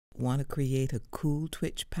Want to create a cool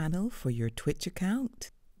Twitch panel for your Twitch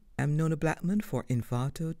account? I'm Nona Blackman for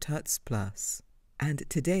Envato Tuts Plus, and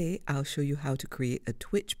today I'll show you how to create a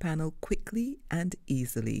Twitch panel quickly and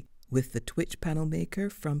easily with the Twitch panel maker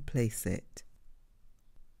from Placeit.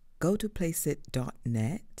 Go to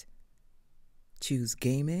placeit.net, choose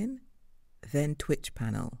Gaming, then Twitch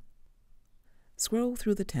panel. Scroll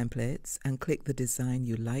through the templates and click the design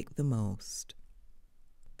you like the most.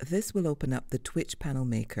 This will open up the Twitch panel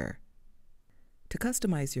maker. To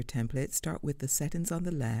customize your template, start with the settings on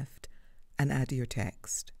the left and add your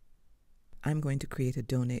text. I'm going to create a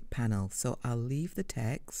donate panel, so I'll leave the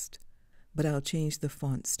text, but I'll change the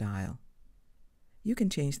font style. You can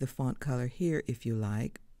change the font color here if you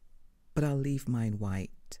like, but I'll leave mine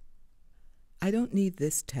white. I don't need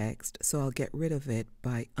this text, so I'll get rid of it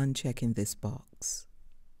by unchecking this box.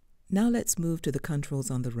 Now let's move to the controls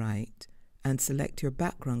on the right and select your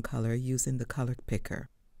background color using the color picker.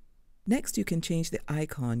 Next, you can change the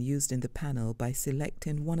icon used in the panel by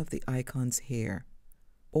selecting one of the icons here,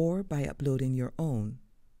 or by uploading your own.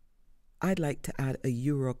 I'd like to add a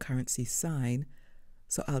euro currency sign,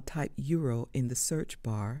 so I'll type euro in the search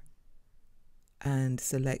bar and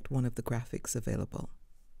select one of the graphics available.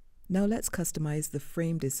 Now let's customize the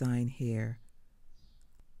frame design here.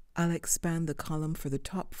 I'll expand the column for the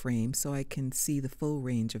top frame so I can see the full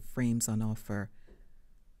range of frames on offer.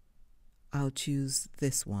 I'll choose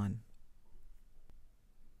this one.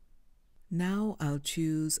 Now I'll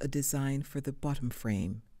choose a design for the bottom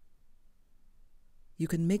frame. You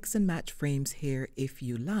can mix and match frames here if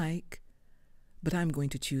you like, but I'm going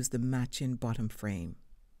to choose the matching bottom frame.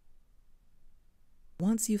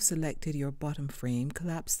 Once you've selected your bottom frame,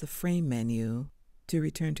 collapse the frame menu to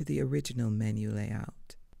return to the original menu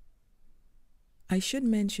layout. I should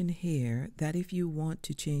mention here that if you want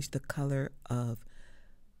to change the color of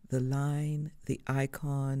the line, the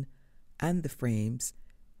icon, and the frames,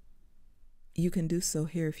 you can do so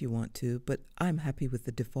here if you want to, but I'm happy with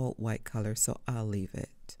the default white color, so I'll leave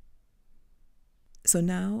it. So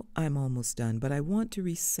now I'm almost done, but I want to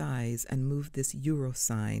resize and move this euro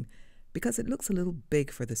sign because it looks a little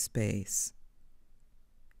big for the space.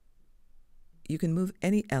 You can move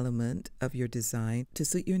any element of your design to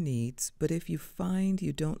suit your needs, but if you find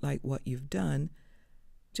you don't like what you've done,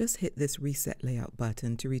 just hit this Reset Layout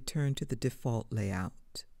button to return to the default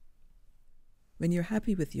layout. When you're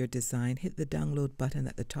happy with your design, hit the Download button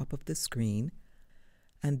at the top of the screen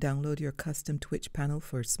and download your custom Twitch panel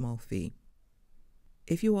for a small fee.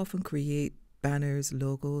 If you often create banners,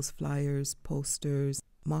 logos, flyers, posters,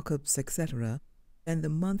 mock-ups, etc., then the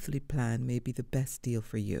monthly plan may be the best deal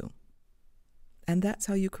for you. And that's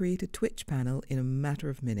how you create a Twitch panel in a matter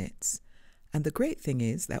of minutes. And the great thing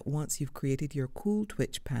is that once you've created your cool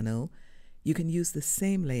Twitch panel, you can use the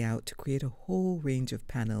same layout to create a whole range of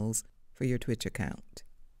panels for your Twitch account.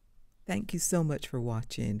 Thank you so much for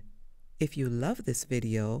watching. If you love this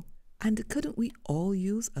video, and couldn't we all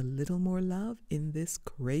use a little more love in this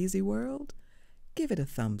crazy world? Give it a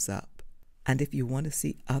thumbs up. And if you want to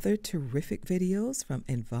see other terrific videos from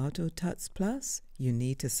Envato Tuts Plus, you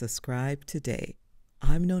need to subscribe today.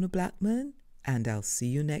 I'm Nona Blackman, and I'll see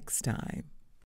you next time.